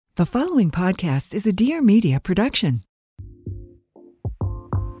The following podcast is a Dear Media production.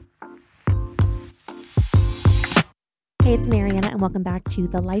 Hey, it's Mariana, and welcome back to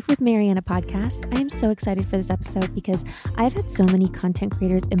the Life with Mariana podcast. I am so excited for this episode because I've had so many content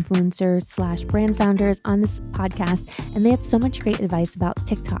creators, influencers / brand founders on this podcast, and they had so much great advice about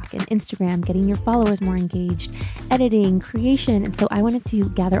TikTok and Instagram, getting your followers more engaged, editing, creation. And so I wanted to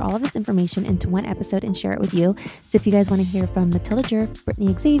gather all of this information into one episode and share it with you. So if you guys want to hear from Matilda, Djerf,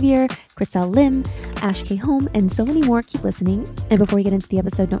 Brittany, Xavier, Chriselle Lim, Ash K. Home, and so many more, keep listening. And before we get into the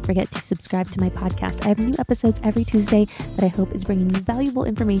episode, don't forget to subscribe to my podcast. I have new episodes every Tuesday that I hope is bringing you valuable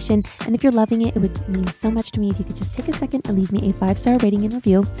information. And if you're loving it, it would mean so much to me if you could just take a second and leave me a 5-star rating and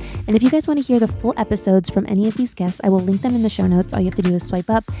review. And if you guys want to hear the full episodes from any of these guests, I will link them in the show notes. All you have to do is swipe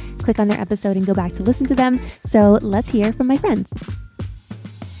up, click on their episode, and go back to listen to them. So let's hear from my friends.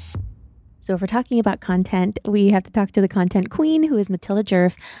 So if we're talking about content, we have to talk to the content queen, who is Matilda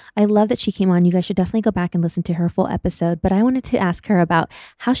Djerf. I love that she came on. You guys should definitely go back and listen to her full episode. But I wanted to ask her about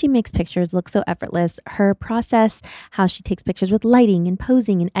how she makes pictures look so effortless, her process, how she takes pictures with lighting and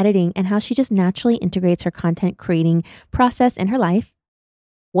posing and editing, and how she just naturally integrates her content creating process in her life.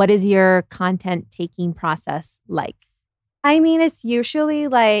 What is your content taking process like? I mean, it's usually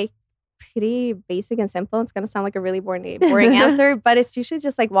like pretty basic and simple. It's going to sound like a really boring answer, but it's usually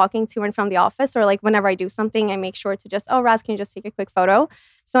just like walking to and from the office, or like whenever I do something, I make sure to just, Raz, can you just take a quick photo?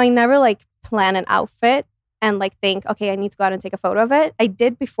 So I never like plan an outfit and like think, okay, I need to go out and take a photo of it. I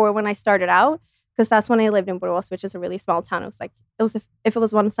did before when I started out, because that's when I lived in Burgos, which is a really small town. It was if it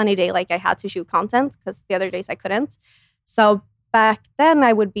was one sunny day, like I had to shoot content because the other days I couldn't. So back then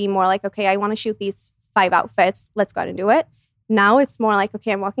I would be more like, okay, I want to shoot these 5 outfits. Let's go out and do it. Now it's more like,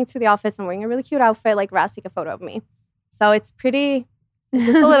 okay, I'm walking to the office. I'm wearing a really cute outfit. Like, Raz, take a photo of me. So it's just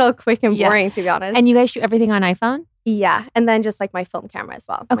a little quick and boring, to be honest. And you guys shoot everything on iPhone? Yeah. And then just like my film camera as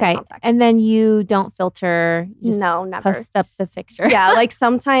well. Okay. And then you don't filter? No, never. Post up the picture? Yeah. Like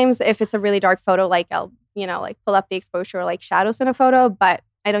sometimes if it's a really dark photo, like I'll, like pull up the exposure or like shadows in a photo, but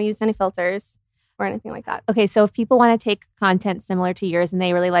I don't use any filters or anything like that. Okay. So if people want to take content similar to yours and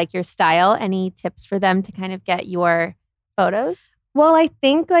they really like your style, any tips for them to kind of get your photos? Well, I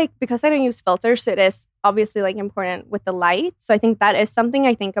think like because I don't use filters, it is obviously like important with the light. So I think that is something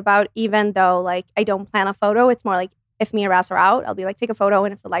I think about, even though like I don't plan a photo. It's more like if me and Raz are out, I'll be like, take a photo.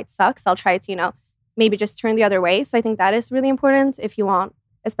 And if the light sucks, I'll try to, maybe just turn the other way. So I think that is really important if you want,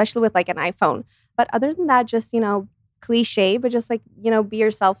 especially with like an iPhone. But other than that, just, cliche, but just like, be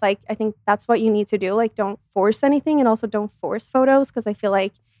yourself. Like, I think that's what you need to do. Like, don't force anything, and also don't force photos, because I feel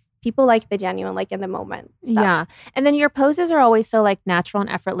like people like the genuine, like in the moment stuff. Yeah. And then your poses are always so like natural and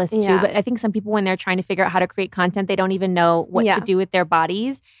effortless too. Yeah. But I think some people, when they're trying to figure out how to create content, they don't even know what to do with their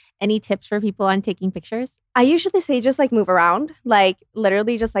bodies. Any tips for people on taking pictures? I usually say just like move around, like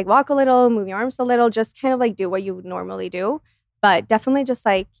literally just like walk a little, move your arms a little, just kind of like do what you would normally do. But definitely just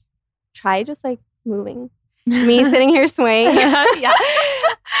like try just like moving. Me sitting here swaying. Yeah.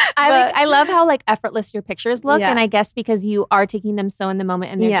 I love how like effortless your pictures look. And I guess because you are taking them so in the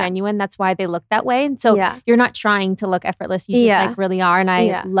moment and they're genuine, that's why they look that way. And so you're not trying to look effortless. You just like really are. And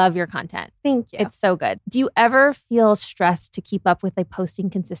I love your content. Thank you. It's so good. Do you ever feel stressed to keep up with like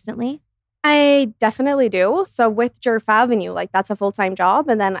posting consistently? I definitely do. So with Djerf Avenue, like that's a full-time job.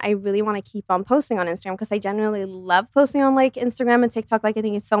 And then I really want to keep on posting on Instagram because I genuinely love posting on like Instagram and TikTok. Like I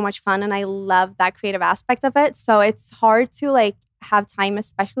think it's so much fun and I love that creative aspect of it. So it's hard to like have time,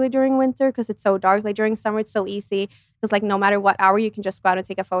 especially during winter because it's so dark. Like during summer, it's so easy because like no matter what hour, you can just go out and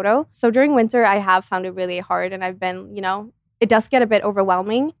take a photo. So during winter, I have found it really hard and I've been, it does get a bit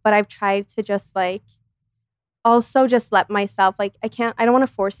overwhelming, but I've tried to just like also just let myself, like I don't want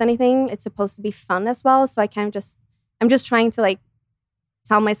to force anything. It's supposed to be fun as well. So I'm just trying to like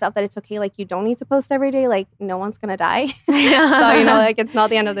tell myself that it's okay. Like you don't need to post every day. Like no one's going to die. So, like it's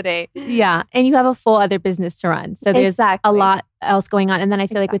not the end of the day. Yeah. And you have a full other business to run. So there's a lot else going on. And then I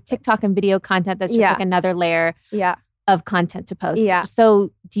feel like with TikTok and video content, that's just like another layer of content to post. Yeah.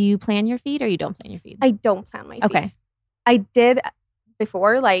 So do you plan your feed or you don't plan your feed? I don't plan my feed. Okay. I did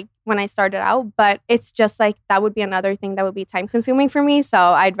before, like when I started out, but it's just like that would be another thing that would be time consuming for me. So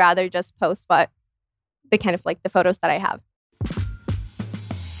I'd rather just post the kind of like the photos that I have.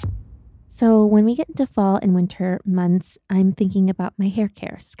 So when we get into fall and winter months, I'm thinking about my hair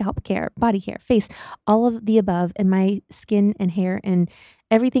care, scalp care, body care, face, all of the above, and my skin and hair and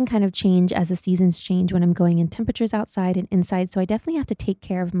everything kind of change as the seasons change when I'm going in temperatures outside and inside. So I definitely have to take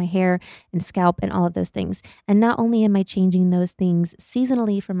care of my hair and scalp and all of those things. And not only am I changing those things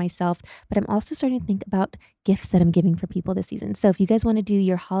seasonally for myself, but I'm also starting to think about gifts that I'm giving for people this season. So if you guys want to do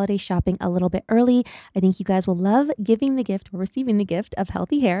your holiday shopping a little bit early, I think you guys will love giving the gift or receiving the gift of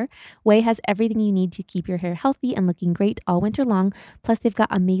healthy hair. Way has everything you need to keep your hair healthy and looking great all winter long. Plus, they've got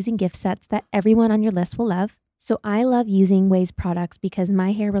amazing gift sets that everyone on your list will love. So I love using Way's products because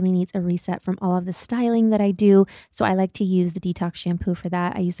my hair really needs a reset from all of the styling that I do. So I like to use the detox shampoo for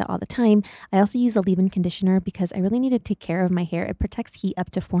that. I use that all the time. I also use the leave-in conditioner because I really need to take care of my hair. It protects heat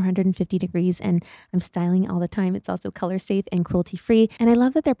up to 450 degrees and I'm styling all the time. It's also color safe and cruelty free. And I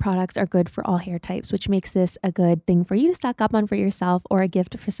love that their products are good for all hair types, which makes this a good thing for you to stock up on for yourself or a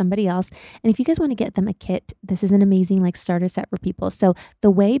gift for somebody else. And if you guys want to get them a kit, this is an amazing starter set for people. So the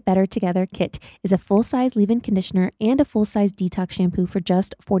Way Better Together kit is a full-size leave-in conditioner and a full-size detox shampoo for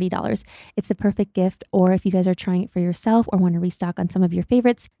just $40. It's the perfect gift, or if you guys are trying it for yourself or want to restock on some of your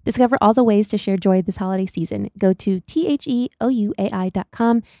favorites, discover all the ways to share joy this holiday season. Go to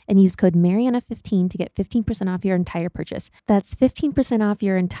theouai.com and use code Mariana15 to get 15% off your entire purchase. That's 15% off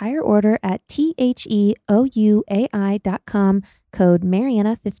your entire order at theouai.com, code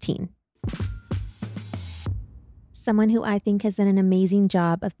Mariana15. Someone who I think has done an amazing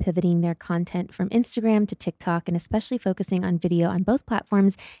job of pivoting their content from Instagram to TikTok and especially focusing on video on both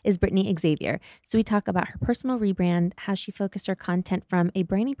platforms is Brittany Xavier. So we talk about her personal rebrand, how she focused her content from a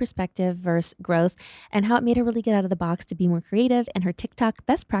branding perspective versus growth, and how it made her really get out of the box to be more creative, and her TikTok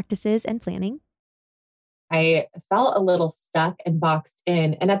best practices and planning. I felt a little stuck and boxed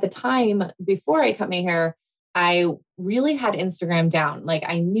in. And at the time, before I cut my hair, I really had Instagram down.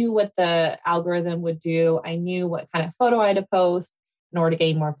 I knew what the algorithm would do. I knew what kind of photo I had to post in order to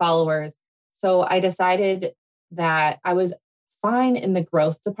gain more followers. So I decided that I was fine in the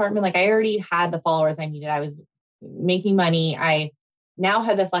growth department. I already had the followers I needed. I was making money. I now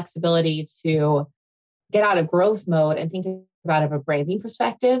had the flexibility to get out of growth mode and think about it from a branding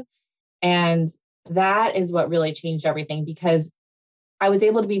perspective. And that is what really changed everything, because I was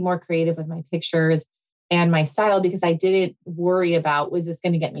able to be more creative with my pictures and my style, because I didn't worry about, was this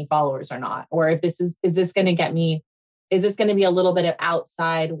going to get me followers or not? Or if this is this going to get me, is this going to be a little bit of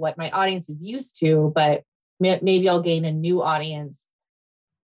outside what my audience is used to, but maybe I'll gain a new audience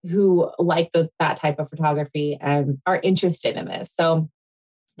who like that type of photography and are interested in this. So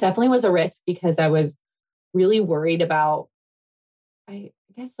definitely was a risk, because I was really worried about, I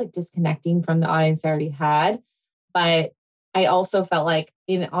guess, disconnecting from the audience I already had. But I also felt like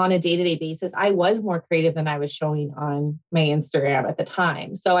on a day-to-day basis, I was more creative than I was showing on my Instagram at the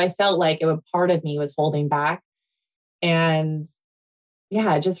time. So I felt like part of me was holding back. And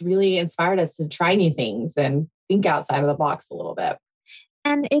yeah, it just really inspired us to try new things and think outside of the box a little bit.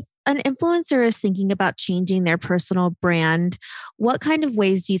 And if an influencer is thinking about changing their personal brand, what kind of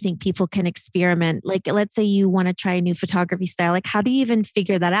ways do you think people can experiment? Let's say you want to try a new photography style. How do you even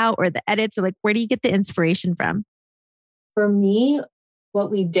figure that out, or the edits, or where do you get the inspiration from? For me, what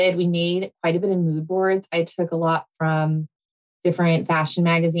we did, we made quite a bit of mood boards. I took a lot from different fashion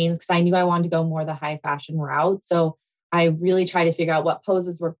magazines because I knew I wanted to go more the high fashion route. So I really tried to figure out what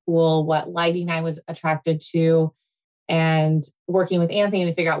poses were cool, what lighting I was attracted to, and working with Anthony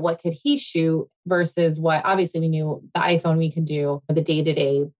to figure out what could he shoot versus what, obviously we knew the iPhone we could do the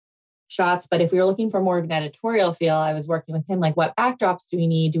day-to-day shots. But if we were looking for more of an editorial feel, I was working with him, what backdrops do we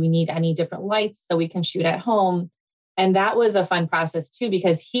need? Do we need any different lights so we can shoot at home? And that was a fun process too,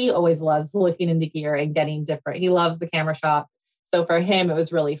 because he always loves looking into gear and getting different. He loves the camera shop. So for him, it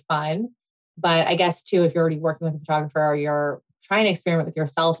was really fun. But I guess too, if you're already working with a photographer or you're trying to experiment with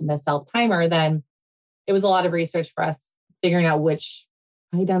yourself and the self-timer, then it was a lot of research for us figuring out which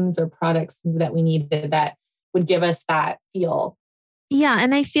items or products that we needed that would give us that feel. Yeah.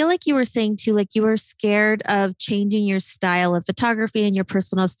 And I feel like you were saying too, you were scared of changing your style of photography and your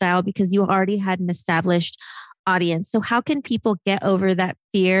personal style because you already had an established audience. So how can people get over that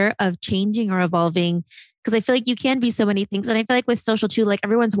fear of changing or evolving? Because I feel like you can be so many things. And I feel like with social too,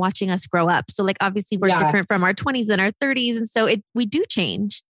 everyone's watching us grow up. So obviously we're different from our 20s and our 30s. And so we do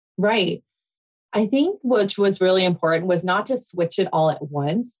change. Right. I think which was really important was not to switch it all at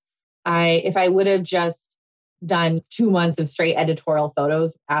once. If I would have just done 2 months of straight editorial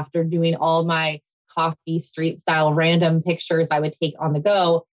photos after doing all my coffee street style random pictures I would take on the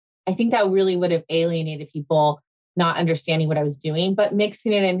go, I think that really would have alienated people not understanding what I was doing, but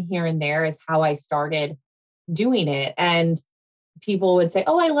mixing it in here and there is how I started doing it. And people would say,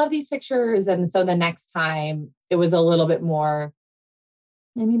 oh, I love these pictures. And so the next time it was a little bit more,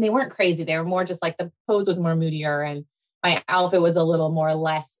 they weren't crazy. They were more just the pose was more moodier and my outfit was a little more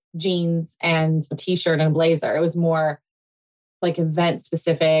less jeans and a t-shirt and a blazer. It was more like event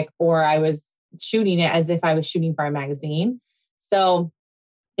specific, or I was shooting it as if I was shooting for a magazine. So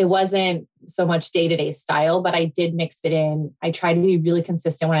it wasn't so much day-to-day style, but I did mix it in. I tried to be really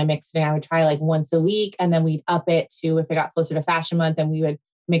consistent when I mixed it in. I would try like once a week, and then we'd up it to, if it got closer to fashion month, then we would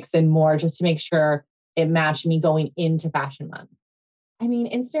mix in more just to make sure it matched me going into fashion month. I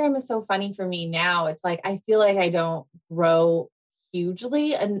mean, Instagram is so funny for me now. It's like, I feel like I don't grow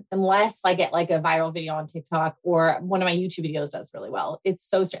hugely unless I get like a viral video on TikTok, or one of my YouTube videos does really well. It's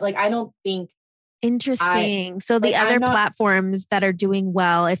so strange. Like, I don't think. Interesting. So the other platforms that are doing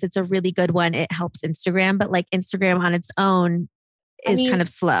well, if it's a really good one, it helps Instagram, but like Instagram on its own is kind of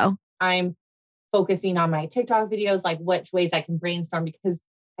slow. I'm focusing on my TikTok videos, like which ways I can brainstorm, because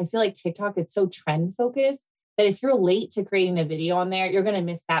I feel like TikTok, it's so trend focused that if you're late to creating a video on there, you're going to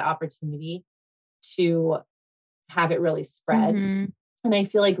miss that opportunity to have it really spread. Mm-hmm. And I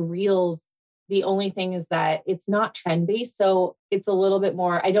feel like Reels, the only thing is that it's not trend based. So it's a little bit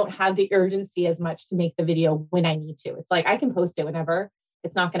more, I don't have the urgency as much to make the video when I need to. It's like, I can post it whenever.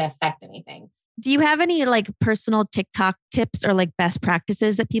 It's not going to affect anything. Do you have any like personal TikTok tips or like best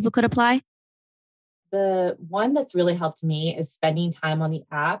practices that people could apply? The one that's really helped me is spending time on the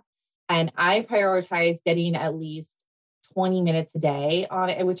app. And I prioritize getting at least 20 minutes a day on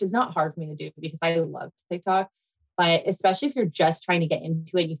it, which is not hard for me to do because I love TikTok. But especially if you're just trying to get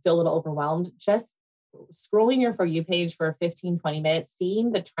into it and you feel a little overwhelmed, just scrolling your For You page for 15, 20 minutes,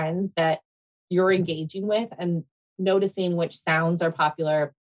 seeing the trends that you're engaging with and noticing which sounds are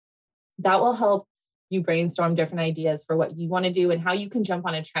popular, that will help you brainstorm different ideas for what you want to do and how you can jump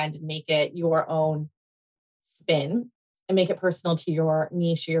on a trend and make it your own spin and make it personal to your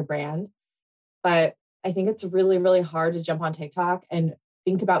niche or your brand. But I think it's really, really hard to jump on TikTok and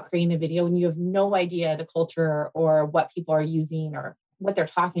think about creating a video when you have no idea the culture or what people are using or what they're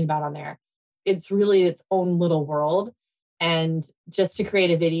talking about on there. It's really its own little world. And just to create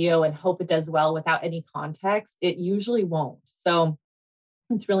a video and hope it does well without any context, it usually won't. So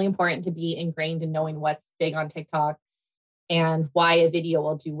it's really important to be ingrained in knowing what's big on TikTok and why a video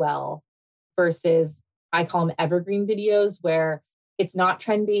will do well versus, I call them evergreen videos, where it's not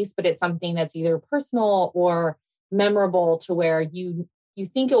trend-based, but it's something that's either personal or memorable to where you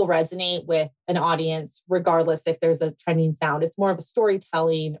think it will resonate with an audience, regardless if there's a trending sound. It's more of a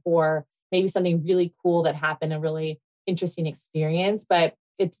storytelling or maybe something really cool that happened, a really interesting experience, but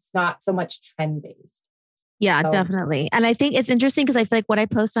it's not so much trend-based. Yeah, definitely. And I think it's interesting because I feel like what I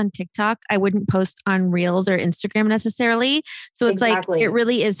post on TikTok, I wouldn't post on Reels or Instagram necessarily. So it's like, it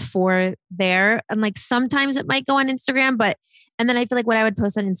really is for there. And like, sometimes it might go on Instagram, and then I feel like what I would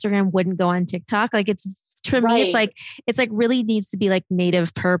post on Instagram wouldn't go on TikTok. Like for me, it's like really needs to be like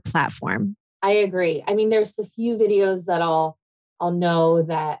native per platform. I agree. I mean, there's a few videos that I'll know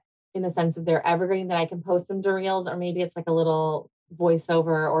that in the sense of they're evergreen that I can post them to Reels, or maybe it's like a little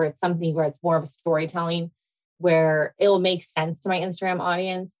voiceover, or it's something where it's more of a storytelling where it'll make sense to my Instagram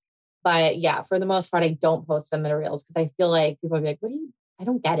audience. But yeah, for the most part, I don't post them in Reels because I feel like people will be like, I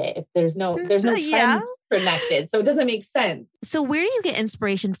don't get it. If there's no trend connected. So it doesn't make sense. So where do you get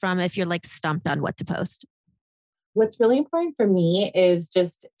inspiration from if you're like stumped on what to post? What's really important for me is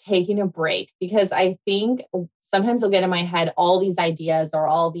just taking a break, because I think sometimes I'll get in my head all these ideas or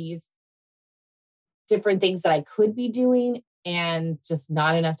all these different things that I could be doing and just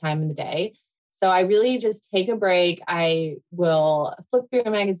not enough time in the day. So I really just take a break. I will flip through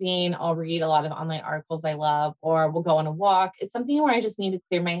a magazine. I'll read a lot of online articles I love, or we'll go on a walk. It's something where I just need to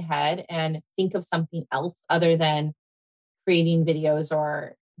clear my head and think of something else other than creating videos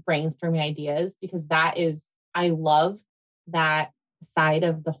or brainstorming ideas, because I love that side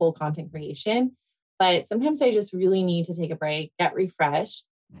of the whole content creation. But sometimes I just really need to take a break, get refreshed,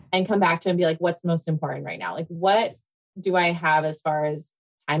 and come back to it and be like, what's most important right now? Like, what do I have as far as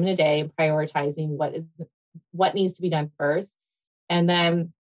time in a day, prioritizing what needs to be done first, and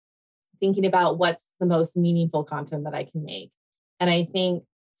then thinking about what's the most meaningful content that I can make. And I think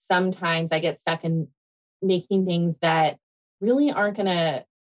sometimes I get stuck in making things that really aren't going to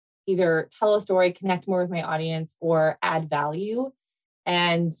either tell a story, connect more with my audience, or add value.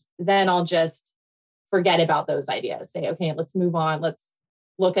 And then I'll just forget about those ideas. Say, okay, let's move on. Let's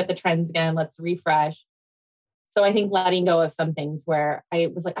look at the trends again. Let's refresh. So I think letting go of some things where I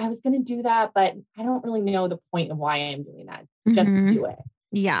was like, I was going to do that, but I don't really know the point of why I'm doing that. Just to do it.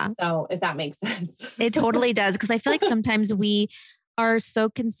 Yeah. So if that makes sense. It totally does. Because I feel like sometimes we are so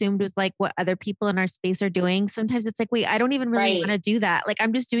consumed with like what other people in our space are doing. Sometimes it's like, wait, I don't even really want to do that. Like,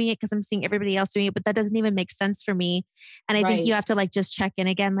 I'm just doing it because I'm seeing everybody else doing it, but that doesn't even make sense for me. And I think you have to like just check in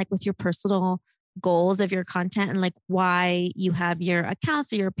again, like with your personal goals of your content and like why you have your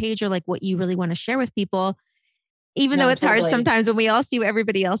accounts or your page or like what you really want to share with people, even though No, it's hard totally. sometimes when we all see what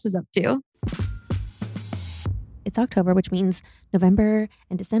everybody else is up to. It's October, which means November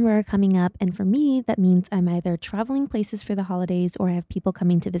and December are coming up. And for me, that means I'm either traveling places for the holidays or I have people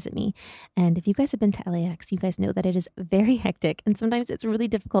coming to visit me. And if you guys have been to LAX, you guys know that it is very hectic. And sometimes it's really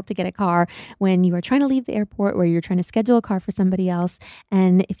difficult to get a car when you are trying to leave the airport or you're trying to schedule a car for somebody else.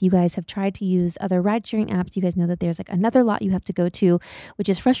 And if you guys have tried to use other ride sharing apps, you guys know that there's like another lot you have to go to, which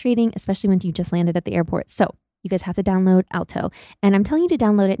is frustrating, especially when you just landed at the airport. So you guys have to download Alto. And I'm telling you to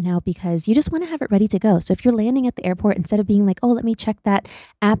download it now because you just want to have it ready to go. So if you're landing at the airport, instead of being like, oh, let me check that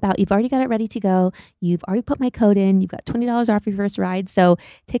app out, you've already got it ready to go. You've already put my code in. You've got $20 off your first ride. So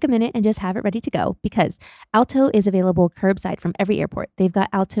take a minute and just have it ready to go because Alto is available curbside from every airport. They've got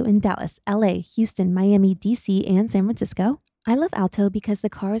Alto in Dallas, LA, Houston, Miami, DC, and San Francisco. I love Alto because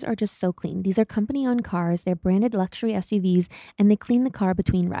the cars are just so clean. These are company-owned cars. They're branded luxury SUVs, and they clean the car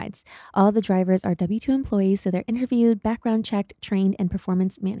between rides. All the drivers are W-2 employees, so they're interviewed, background checked, trained, and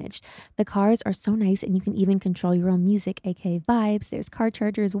performance managed. The cars are so nice, and you can even control your own music, aka vibes. There's car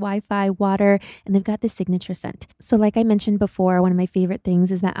chargers, Wi-Fi, water, and they've got this signature scent. So like I mentioned before, one of my favorite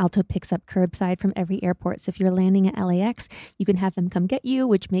things is that Alto picks up curbside from every airport. So if you're landing at LAX, you can have them come get you,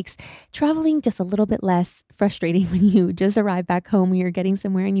 which makes traveling just a little bit less frustrating when you just arrive back home when you're getting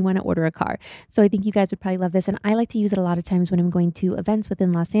somewhere and you want to order a car. So I think you guys would probably love this. And I like to use it a lot of times when I'm going to events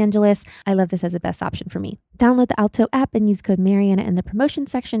within Los Angeles. I love this as the best option for me. Download the Alto app and use code Mariana in the promotion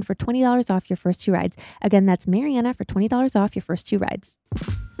section for $20 off your first 2 rides. Again, that's Mariana for $20 off your first 2 rides.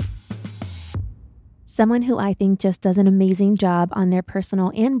 Someone who I think just does an amazing job on their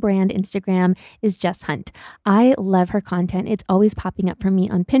personal and brand Instagram is Jess Hunt. I love her content. It's always popping up for me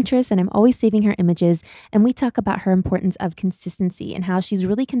on Pinterest and I'm always saving her images. And we talk about her importance of consistency and how she's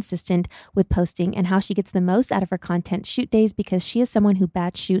really consistent with posting and how she gets the most out of her content shoot days because she is someone who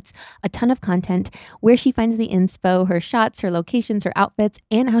batch shoots a ton of content, where she finds the inspo, her shots, her locations, her outfits,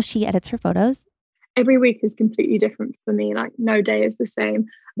 and how she edits her photos. Every week is completely different for me. Like no day is the same,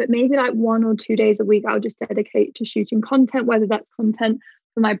 but maybe like 1 or 2 days a week, I'll just dedicate to shooting content, whether that's content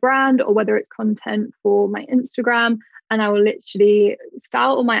for my brand or whether it's content for my Instagram. And I will literally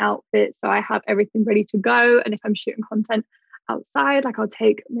style all my outfits. So I have everything ready to go. And if I'm shooting content outside, like I'll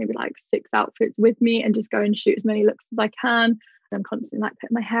take maybe like 6 outfits with me and just go and shoot as many looks as I can. And I'm constantly like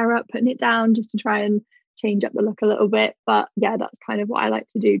putting my hair up, putting it down just to try and change up the look a little bit. But yeah, that's kind of what I like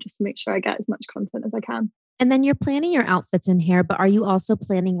to do just to make sure I get as much content as I can. And then you're planning your outfits in hair, but are you also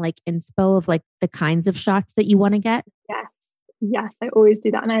planning like inspo of like the kinds of shots that you want to get? Yes, I always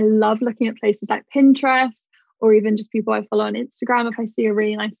do that. And I love looking at places like Pinterest or even just people I follow on Instagram. If I see a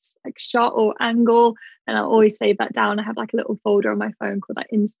really nice like shot or angle, and I'll always save that down. I have like a little folder on my phone called like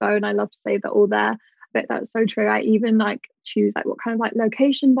inspo, and I love to save that all there. But that's so true. I even like choose like what kind of like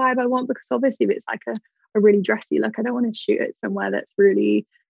location vibe I want, because obviously if it's like a really dressy look, I don't want to shoot it somewhere that's really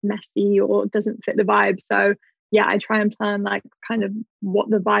messy or doesn't fit the vibe. So yeah, I try and plan like kind of what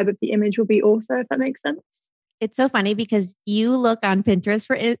the vibe of the image will be also, if that makes sense. It's so funny because you look on Pinterest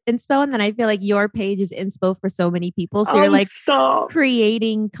for inspo, and then I feel like your page is inspo for so many people. So you're like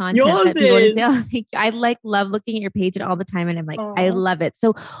creating content Yours that people is. want to see. I like love looking at your page all the time, and I'm like, I love it.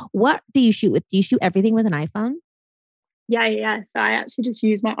 So what do you shoot with? Do you shoot everything with an iPhone? Yeah. So I actually just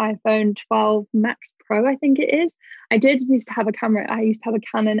use my iPhone 12 Max Pro, I think it is. I did used to have a camera. I used to have a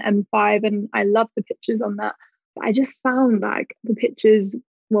Canon M5 and I love the pictures on that. But I just found like the pictures,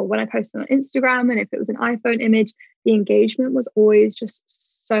 well, when I posted on Instagram and if it was an iPhone image, the engagement was always just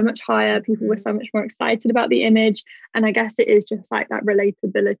so much higher. People were so much more excited about the image. And I guess it is just like that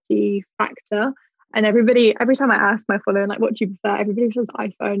relatability factor. And everybody, every time I ask my following, like, what do you prefer? Everybody says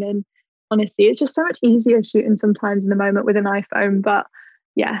iPhone. And honestly, it's just so much easier shooting sometimes in the moment with an iPhone. But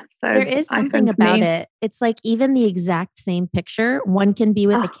yeah, so there is something about it. It's like even the exact same picture, one can be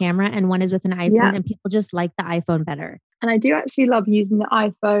with a camera and one is with an iPhone, and people just like the iPhone better. And I do actually love using the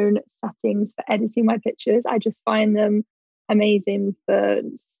iPhone settings for editing my pictures. I just find them amazing for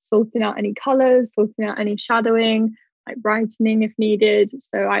sorting out any colors, sorting out any shadowing, like brightening if needed.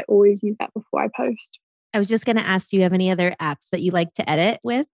 So I always use that before I post. I was just going to ask, do you have any other apps that you like to edit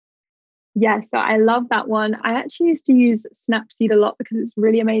with? Yeah, so I love that one. I actually used to use Snapseed a lot because it's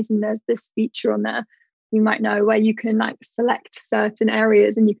really amazing. There's this feature on there, you might know, where you can like select certain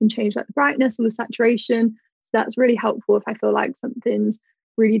areas and you can change like the brightness or the saturation. So that's really helpful if I feel like something's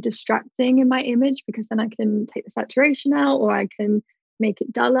really distracting in my image, because then I can take the saturation out or I can make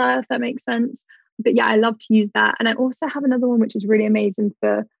it duller, if that makes sense. But yeah, I love to use that. And I also have another one which is really amazing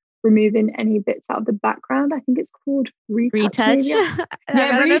for removing any bits out of the background. I think it's called retouch. Retouch.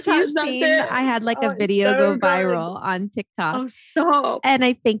 I don't know if you've That's seen, it. I had like Oh, a it's video so go good. viral on TikTok. Oh, stop. And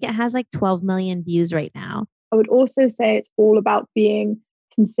I think it has like 12 million views right now. I would also say it's all about being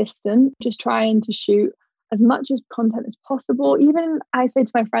consistent, just trying to shoot as much as content as possible. Even I say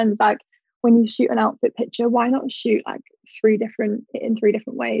to my friends, like, when you shoot an outfit picture, why not shoot like in three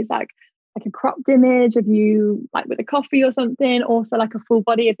different ways? Like a cropped image of you like with a coffee or something, also like a full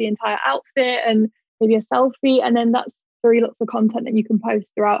body of the entire outfit, and maybe a selfie. And then that's 3 lots of content that you can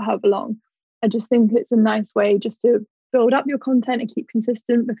post throughout however long. I just think it's a nice way just to build up your content and keep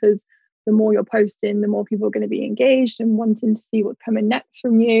consistent, because the more you're posting, the more people are going to be engaged and wanting to see what's coming next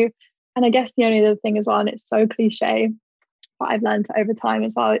from you. And I guess the only other thing as well, and it's so cliche, but I've learned over time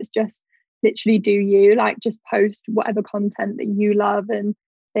as well, it's just literally do you, like, just post whatever content that you love. And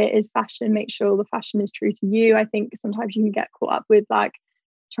it is fashion, make sure the fashion is true to you. I think sometimes you can get caught up with like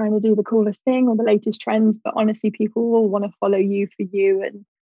trying to do the coolest thing or the latest trends, but honestly, people will want to follow you for you and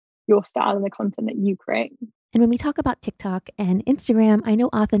your style and the content that you create. And when we talk about TikTok and Instagram, I know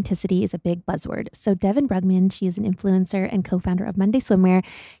authenticity is a big buzzword. So Devin Brugman, she is an influencer and co-founder of Monday Swimwear.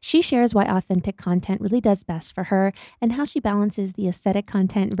 She shares why authentic content really does best for her and how she balances the aesthetic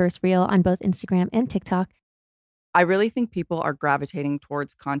content versus real on both Instagram and TikTok. I really think people are gravitating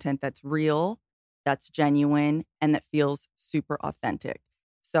towards content that's real, that's genuine, and that feels super authentic.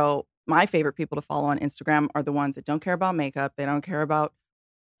 So my favorite people to follow on Instagram are the ones that don't care about makeup. They don't care about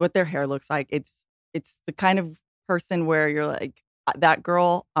what their hair looks like. It's the kind of person where you're like, that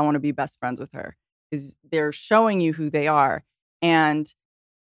girl, I want to be best friends with her, because they're showing you who they are. And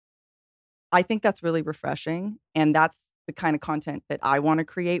I think that's really refreshing. And that's the kind of content that I want to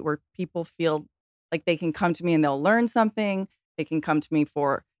create, where people feel like they can come to me and they'll learn something. They can come to me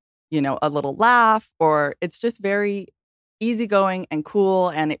for, a little laugh, or it's just very easygoing and cool,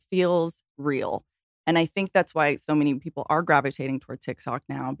 and it feels real. And I think that's why so many people are gravitating toward TikTok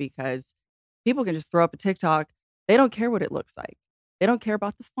now, because people can just throw up a TikTok. They don't care what it looks like. They don't care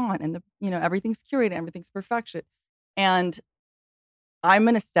about the font and everything's curated, everything's perfection. And I'm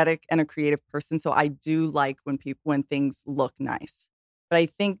an aesthetic and a creative person, so I do like when things look nice. But I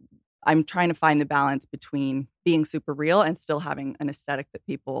think I'm trying to find the balance between being super real and still having an aesthetic that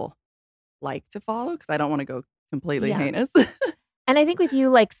people like to follow, because I don't want to go completely heinous. And I think with you,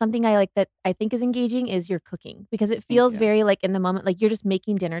 like, something I like that I think is engaging is your cooking, because it feels very like in the moment, like you're just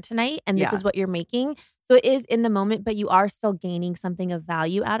making dinner tonight and this is what you're making. So it is in the moment, but you are still gaining something of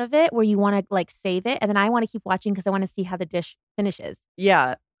value out of it, where you want to like save it. And then I want to keep watching because I want to see how the dish finishes.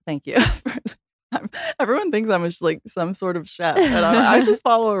 Yeah. Thank you. Everyone thinks I'm like some sort of chef, and I just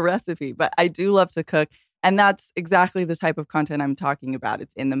follow a recipe, but I do love to cook. And that's exactly the type of content I'm talking about.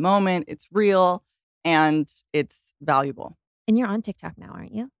 It's in the moment, it's real, and it's valuable. And you're on TikTok now,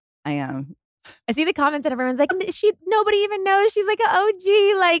 aren't you? I am. I see the comments and everyone's like, nobody even knows she's like an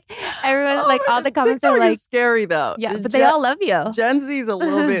OG. Like everyone, like all the comments TikTok are like, is scary though. Yeah, but they all love you. Gen Z is a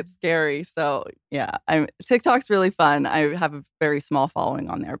little bit scary. So yeah, TikTok's really fun. I have a very small following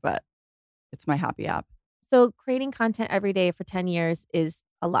on there, but it's my happy app. So creating content every day for 10 years is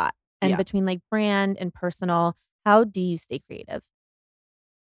a lot. And between like brand and personal, how do you stay creative?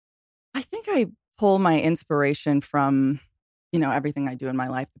 I think I pull my inspiration from everything I do in my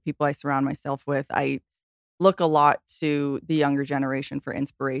life, the people I surround myself with. I look a lot to the younger generation for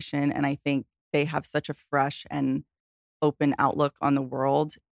inspiration. And I think they have such a fresh and open outlook on the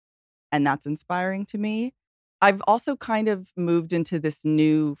world. And that's inspiring to me. I've also kind of moved into this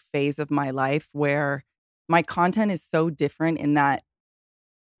new phase of my life where my content is so different in that,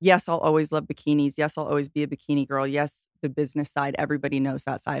 yes, I'll always love bikinis. Yes, I'll always be a bikini girl. Yes, the business side, everybody knows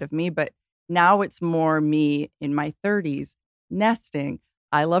that side of me. But now it's more me in my 30s. Nesting.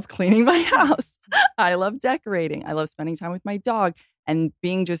 I love cleaning my house. I love decorating. I love spending time with my dog, and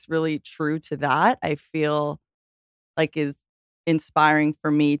being just really true to that, I feel like is inspiring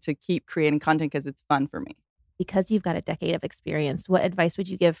for me to keep creating content because it's fun for me. Because you've got a decade of experience, what advice would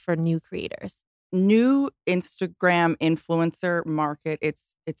you give for new creators? New Instagram influencer market,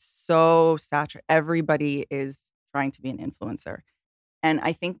 it's so saturated. Everybody is trying to be an influencer. And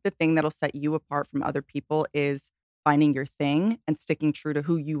I think the thing that'll set you apart from other people is finding your thing and sticking true to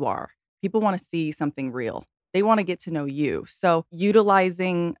who you are. People want to see something real. They want to get to know you. So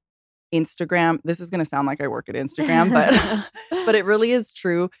utilizing Instagram, this is going to sound like I work at Instagram, but it really is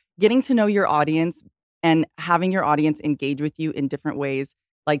true. Getting to know your audience and having your audience engage with you in different ways,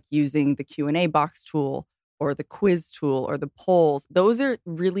 like using the Q&A box tool or the quiz tool or the polls. Those are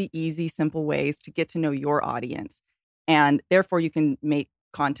really easy, simple ways to get to know your audience. And therefore you can make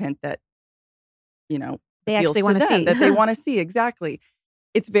content that, they actually want to see. that they want to see. Exactly.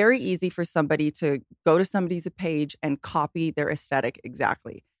 it's very easy for somebody to go to somebody's page and copy their aesthetic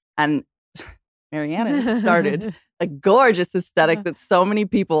exactly. And Mariana started a gorgeous aesthetic that so many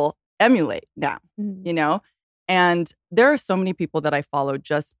people emulate now, you know? And there are so many people that I follow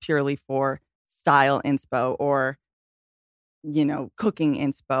just purely for style inspo or, you know, cooking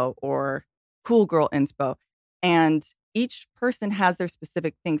inspo or cool girl inspo. And each person has their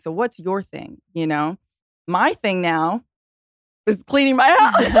specific thing. So what's your thing, you know? My thing now is cleaning my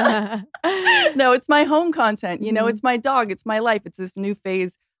house. No, it's my home content. You know, it's my dog. It's my life. It's this new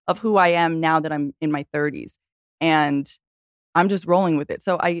phase of who I am now that I'm in my 30s. And I'm just rolling with it.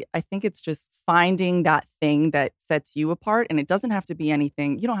 So I think it's just finding that thing that sets you apart. And it doesn't have to be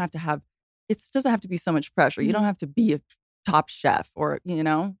anything. You don't have to have, it doesn't have to be so much pressure. You don't have to be a top chef or, you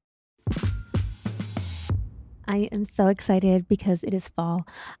know. I am so excited because it is fall.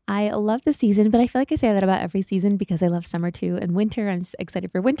 I love the season, but I feel like I say that about every season because I love summer too. And winter, I'm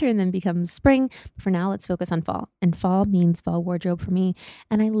excited for winter and then becomes spring. But for now, let's focus on fall. And fall means fall wardrobe for me.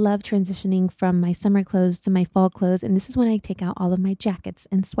 And I love transitioning from my summer clothes to my fall clothes. And this is when I take out all of my jackets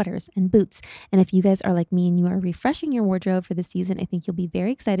and sweaters and boots. And if you guys are like me and you are refreshing your wardrobe for the season, I think you'll be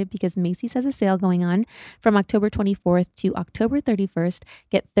very excited because Macy's has a sale going on from October 24th to October 31st.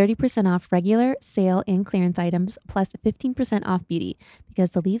 Get 30% off regular, sale, and clearance items, plus 15% off beauty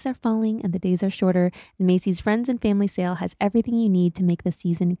because the leaves are falling and the days are shorter. And Macy's Friends and Family Sale has everything you need to make the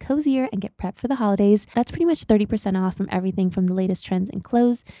season cozier and get prepped for the holidays. That's pretty much 30% off from everything from the latest trends in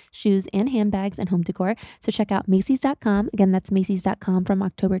clothes, shoes, and handbags and home decor. So check out Macy's.com. Again, that's Macy's.com from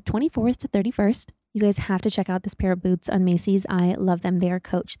October 24th to 31st. You guys have to check out this pair of boots on Macy's. I love them. They are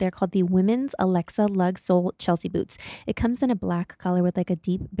Coach. They're called the Women's Alexa Lug Sole Chelsea boots. It comes in a black color with like a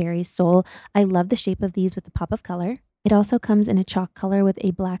deep berry sole. I love the shape of these with the pop of color. It also comes in a chalk color with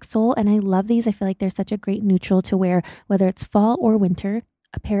a black sole. And I love these. I feel like they're such a great neutral to wear, whether it's fall or winter.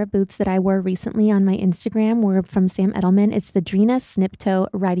 A pair of boots that I wore recently on my Instagram were from Sam Edelman. It's the Drina Snip Toe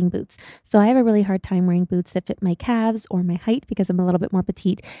riding boots. So I have a really hard time wearing boots that fit my calves or my height because I'm a little bit more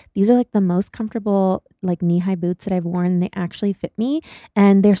petite. These are like the most comfortable like knee-high boots that I've worn. They actually fit me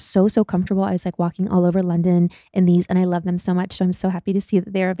and they're so comfortable. I was like walking all over London in these and I love them so much. So I'm so happy to see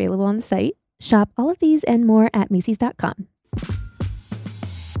that they're available on the site. Shop all of these and more at Macy's.com.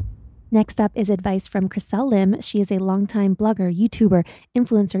 Next up is advice from Chriselle Lim. She is a longtime blogger, YouTuber,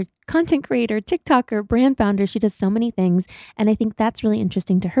 influencer, content creator, TikToker, brand founder. She does so many things. And I think that's really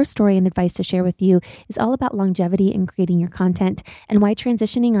interesting to her story and advice to share with you is all about longevity in creating your content and why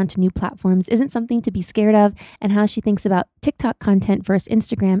transitioning onto new platforms isn't something to be scared of and how she thinks about TikTok content versus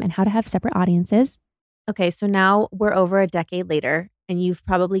Instagram and how to have separate audiences. Okay, so now we're over a decade later and you've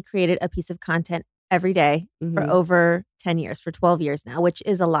probably created a piece of content every day for over 10 years, for 12 years now, which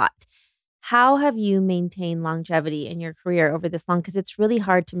is a lot. How have you maintained longevity in your career over this long? Because it's really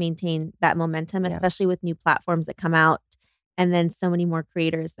hard to maintain that momentum, especially with new platforms that come out and then so many more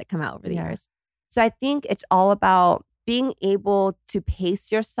creators that come out over the years. So I think it's all about being able to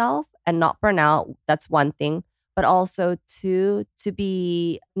pace yourself and not burn out. That's one thing, but also to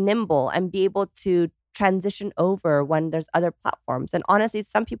be nimble and be able to transition over when there's other platforms. And honestly,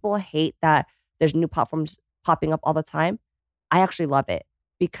 some people hate that there's new platforms popping up all the time. I actually love it.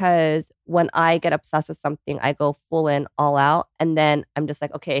 Because when I get obsessed with something, I go full in, all out. And then I'm just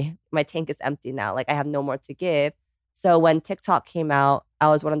like, okay, my tank is empty now. Like I have no more to give. So when TikTok came out, I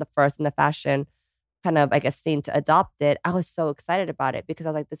was one of the first in the fashion kind of, I guess, scene to adopt it. I was so excited about it because I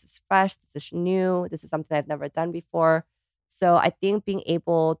was like, this is fresh, this is new, this is something I've never done before. So I think being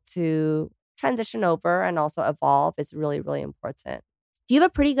able to transition over and also evolve is really, really important. Do you have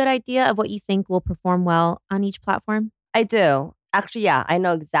a pretty good idea of what you think will perform well on each platform? I do. Actually, yeah, I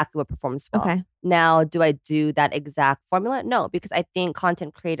know exactly what performs well. Okay. Now, do I do that exact formula? No, because I think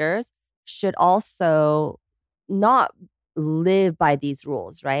content creators should also not live by these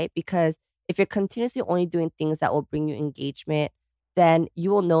rules, right? Because if you're continuously only doing things that will bring you engagement, then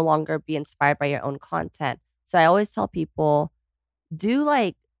you will no longer be inspired by your own content. So I always tell people, do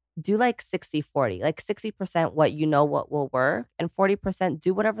like 60-40, like 60% what you know what will work and 40%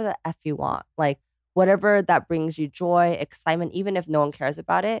 do whatever the F you want. Like whatever that brings you joy, excitement, even if no one cares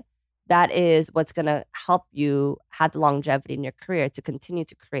about it, that is what's going to help you have the longevity in your career to continue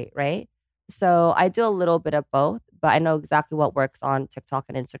to create, right? So I do a little bit of both, but I know exactly what works on TikTok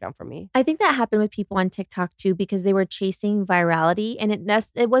and Instagram for me. I think that happened with people on TikTok too, because they were chasing virality and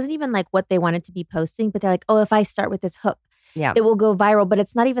it wasn't even like what they wanted to be posting, but they're like, oh, if I start with this hook, it will go viral, but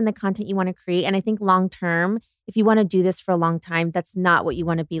it's not even the content you want to create. And I think long term, if you want to do this for a long time, that's not what you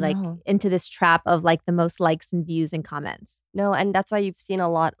want to be like into this trap of like the most likes and views and comments. No, and that's why you've seen a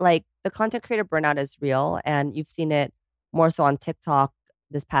lot, like the content creator burnout is real and you've seen it more so on TikTok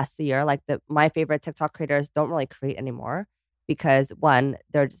this past year. Like my favorite TikTok creators don't really create anymore because one,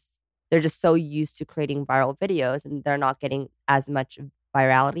 they're just so used to creating viral videos and they're not getting as much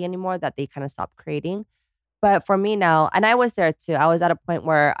virality anymore that they kind of stop creating. But for me now, and I was there too, I was at a point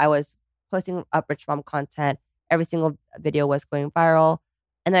where I was posting up rich mom content. Every single video was going viral.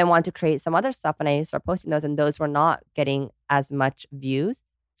 And then I wanted to create some other stuff and I started posting those and those were not getting as much views.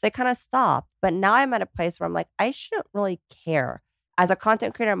 So I kind of stopped. But now I'm at a place where I'm like, I shouldn't really care. As a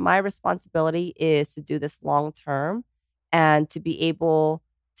content creator, my responsibility is to do this long term and to be able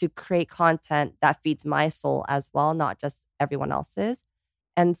to create content that feeds my soul as well, not just everyone else's.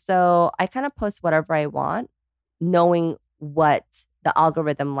 And so I kind of post whatever I want, knowing what the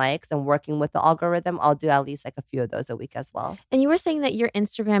algorithm likes and working with the algorithm. I'll do at least like a few of those a week as well. And you were saying that your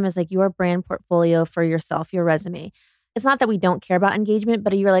Instagram is like your brand portfolio for yourself, your resume. It's not that we don't care about engagement,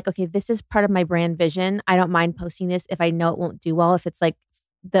 but you're like, okay, this is part of my brand vision. I don't mind posting this if I know it won't do well, if it's like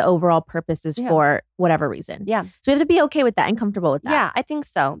the overall purpose is for whatever reason. Yeah. So we have to be okay with that and comfortable with that. Yeah, I think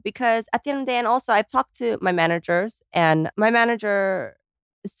so. Because at the end of the day, and also I've talked to my managers and my manager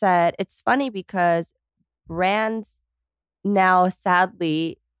said it's funny because brands now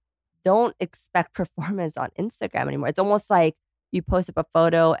sadly don't expect performance on Instagram anymore. It's almost like you post up a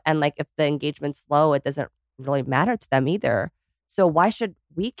photo and like if the engagement's low, it doesn't really matter to them either. So why should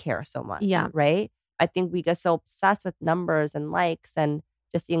we care so much? Yeah. Right? I think we get so obsessed with numbers and likes and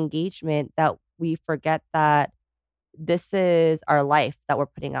just the engagement that we forget that this is our life that we're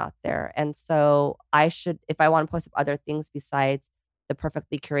putting out there. And so I should, if I want to post up other things besides the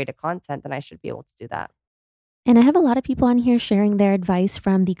perfectly curated content, then I should be able to do that. And I have a lot of people on here sharing their advice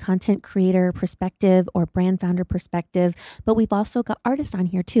from the content creator perspective or brand founder perspective, but we've also got artists on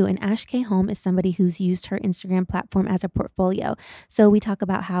here too. And Ash K. Home is somebody who's used her Instagram platform as a portfolio. So we talk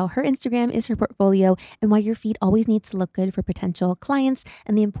about how her Instagram is her portfolio and why your feed always needs to look good for potential clients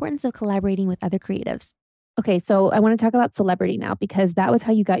and the importance of collaborating with other creatives. Okay, so I want to talk about celebrity now because that was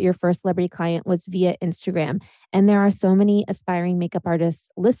how you got your first celebrity client was via Instagram. And there are so many aspiring makeup artists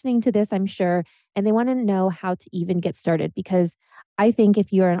listening to this, I'm sure, and they want to know how to even get started because I think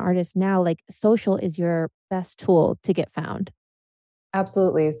if you're an artist now, like social is your best tool to get found.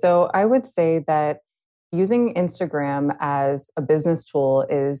 Absolutely. So I would say that using Instagram as a business tool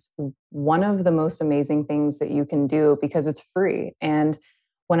is one of the most amazing things that you can do because it's free. And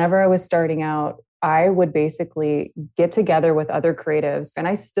whenever I was starting out, I would basically get together with other creatives. And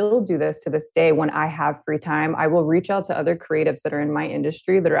I still do this to this day when I have free time. I will reach out to other creatives that are in my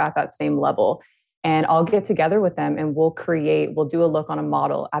industry that are at that same level. And I'll get together with them and we'll do a look on a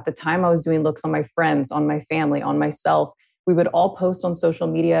model. At the time, I was doing looks on my friends, on my family, on myself. We would all post on social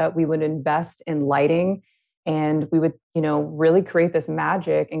media. We would invest in lighting and we would, really create this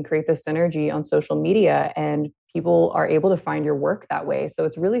magic and create this synergy on social media. And people are able to find your work that way. So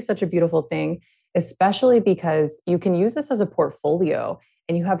it's really such a beautiful thing, especially because you can use this as a portfolio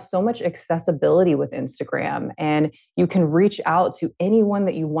and you have so much accessibility with Instagram and you can reach out to anyone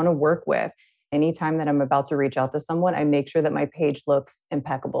that you want to work with. Anytime that I'm about to reach out to someone, I make sure that my page looks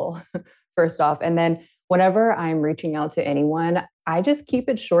impeccable, first off. And then whenever I'm reaching out to anyone, I just keep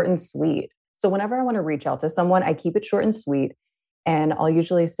it short and sweet. So whenever I want to reach out to someone, I keep it short and sweet. And I'll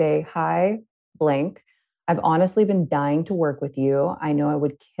usually say, hi, blank. I've honestly been dying to work with you. I know I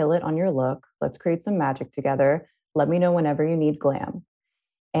would kill it on your look. Let's create some magic together. Let me know whenever you need glam.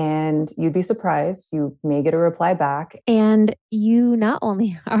 And you'd be surprised. You may get a reply back. And you not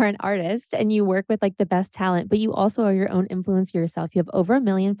only are an artist and you work with like the best talent, but you also are your own influencer yourself. You have over 1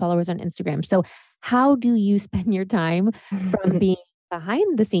 million followers on Instagram. So how do you spend your time from being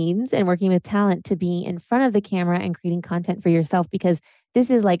behind the scenes and working with talent to being in front of the camera and creating content for yourself? Because this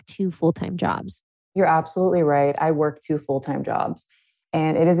is like 2 full-time jobs. You're absolutely right. I work 2 full-time jobs.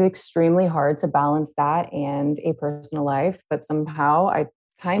 And it is extremely hard to balance that and a personal life, but somehow I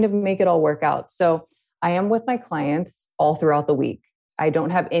kind of make it all work out. So I am with my clients all throughout the week. I don't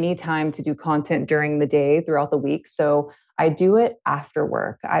have any time to do content during the day throughout the week. So I do it after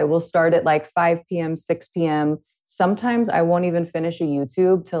work. I will start at like 5 p.m., 6 p.m. Sometimes I won't even finish a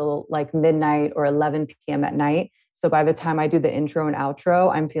YouTube till like midnight or 11 p.m. at night. So by the time I do the intro and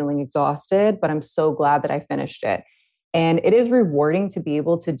outro, I'm feeling exhausted, but I'm so glad that I finished it. And it is rewarding to be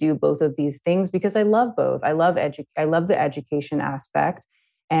able to do both of these things because I love both. I love the education aspect.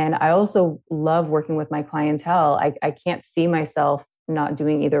 And I also love working with my clientele. I can't see myself not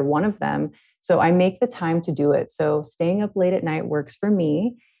doing either one of them. So I make the time to do it. So staying up late at night works for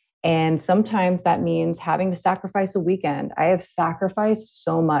me. And sometimes that means having to sacrifice a weekend. I have sacrificed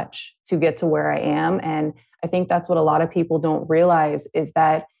so much to get to where I am. And I think that's what a lot of people don't realize is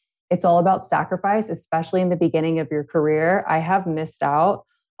that it's all about sacrifice, especially in the beginning of your career. I have missed out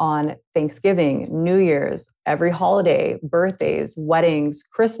on Thanksgiving, New Year's, every holiday, birthdays, weddings,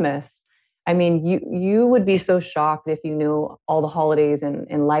 Christmas. I mean, you would be so shocked if you knew all the holidays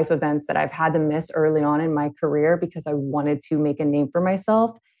and life events that I've had to miss early on in my career because I wanted to make a name for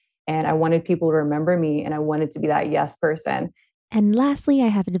myself and I wanted people to remember me and I wanted to be that yes person. And lastly, I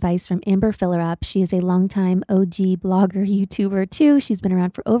have advice from Amber Fillerup. She is a longtime OG blogger, YouTuber too. She's been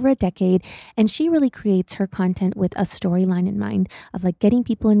around for over a decade, and she really creates her content with a storyline in mind of like getting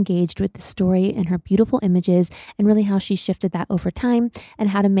people engaged with the story and her beautiful images and really how she shifted that over time and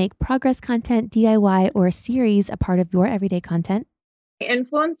how to make progress content, DIY, or a series a part of your everyday content.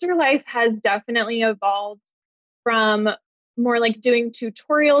 Influencer life has definitely evolved from more like doing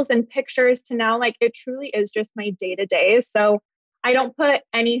tutorials and pictures to now like it truly is just my day-to-day. So I don't put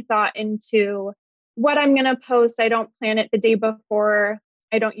any thought into what I'm going to post. I don't plan it the day before.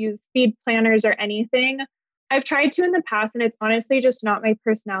 I don't use feed planners or anything. I've tried to in the past, and it's honestly just not my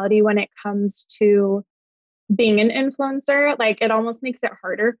personality when it comes to being an influencer. Like it almost makes it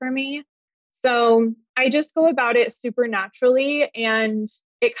harder for me. So I just go about it super naturally, and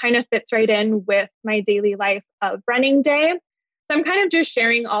it kind of fits right in with my daily life of running day. So I'm kind of just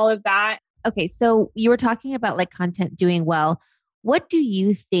sharing all of that. Okay, so you were talking about like content doing well. What do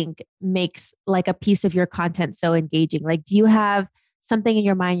you think makes like a piece of your content so engaging? Like, do you have something in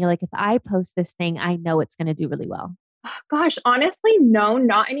your mind? You're like, if I post this thing, I know it's going to do really well. Oh, gosh, honestly, no,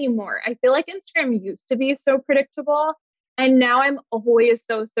 not anymore. I feel like Instagram used to be so predictable. And now I'm always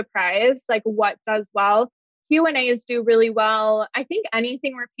so surprised, like what does well. Q&As do really well. I think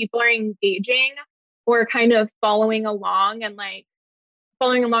anything where people are engaging or kind of following along and like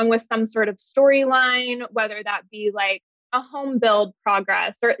following along with some sort of storyline, whether that be like a home build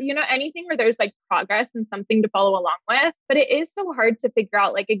progress or, you know, anything where there's like progress and something to follow along with. But it is so hard to figure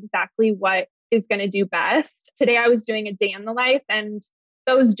out like exactly what is going to do best. Today I was doing a day in the life, and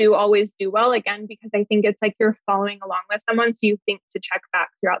those do always do well, again, because I think it's like you're following along with someone. So you think to check back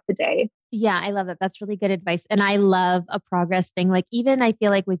throughout the day. Yeah, I love that. That's really good advice. And I love a progress thing. Like even I feel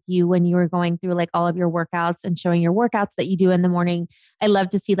like with you, when you were going through like all of your workouts and showing your workouts that you do in the morning, I love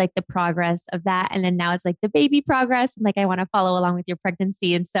to see like the progress of that. And then now it's like the baby progress. And like, I want to follow along with your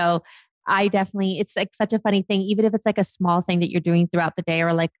pregnancy. And so I definitely, it's like such a funny thing, even if it's like a small thing that you're doing throughout the day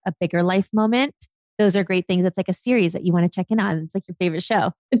or like a bigger life moment. Those are great things. It's like a series that you want to check in on. It's like your favorite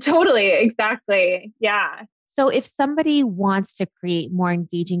show. Totally. Exactly. Yeah. So if somebody wants to create more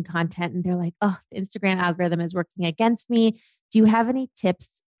engaging content and they're like, oh, the Instagram algorithm is working against me, do you have any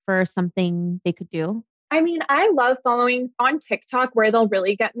tips for something they could do? I mean, I love following on TikTok where they'll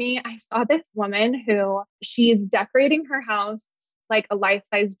really get me. I saw this woman who she's decorating her house like a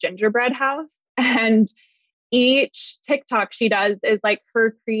life-size gingerbread house. And each TikTok she does is like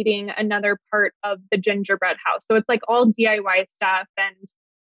her creating another part of the gingerbread house. So it's like all DIY stuff. And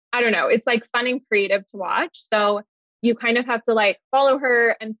I don't know, it's like fun and creative to watch. So you kind of have to like follow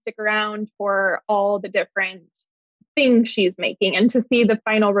her and stick around for all the different things she's making and to see the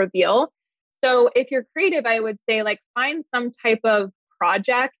final reveal. So if you're creative, I would say like find some type of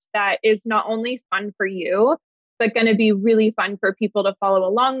project that is not only fun for you, but going to be really fun for people to follow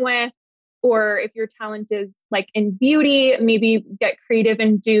along with. Or if your talent is like in beauty, maybe get creative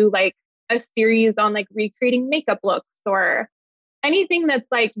and do like a series on like recreating makeup looks or anything that's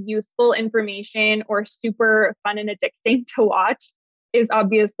like useful information or super fun and addicting to watch is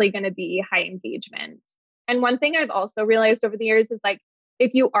obviously going to be high engagement. And one thing I've also realized over the years is like,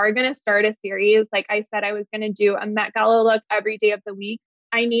 if you are going to start a series, like I said, I was going to do a Met Gala look every day of the week.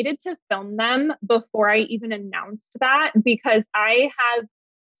 I needed to film them before I even announced that, because I have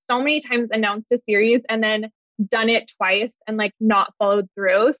so many times announced a series and then done it twice and like not followed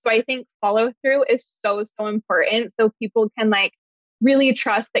through. So I think follow through is so important. So people can like really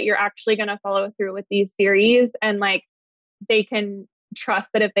trust that you're actually going to follow through with these series, and like they can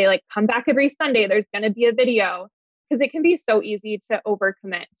trust that if they like come back every Sunday, there's going to be a video, because it can be so easy to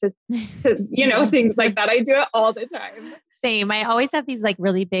overcommit to you know, things like that. I do it all the time. Same. I always have these like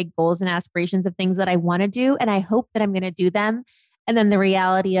really big goals and aspirations of things that I want to do, and I hope that I'm going to do them. And then the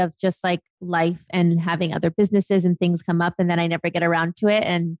reality of just like life and having other businesses and things come up, and then I never get around to it.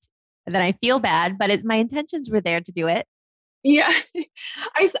 And then I feel bad, but my intentions were there to do it. Yeah,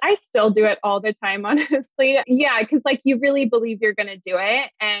 I still do it all the time, honestly. Yeah, because like you really believe you're going to do it.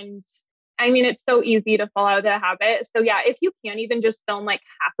 And I mean, it's so easy to follow the habit. So yeah, if you can't even just film like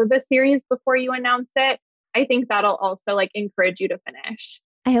half of a series before you announce it, I think that'll also like encourage you to finish.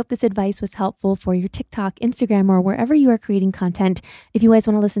 I hope this advice was helpful for your TikTok, Instagram, or wherever you are creating content. If you guys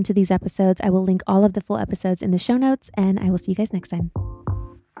want to listen to these episodes, I will link all of the full episodes in the show notes, and I will see you guys next time.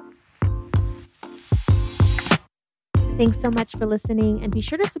 Thanks so much for listening, and be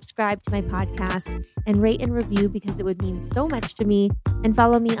sure to subscribe to my podcast and rate and review because it would mean so much to me. And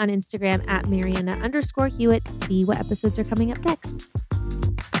follow me on Instagram at Mariana_Hewitt to see what episodes are coming up next.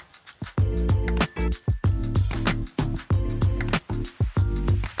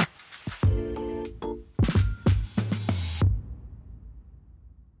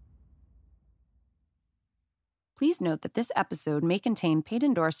 Please note that this episode may contain paid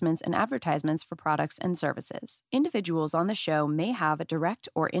endorsements and advertisements for products and services. Individuals on the show may have a direct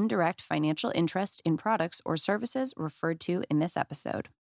or indirect financial interest in products or services referred to in this episode.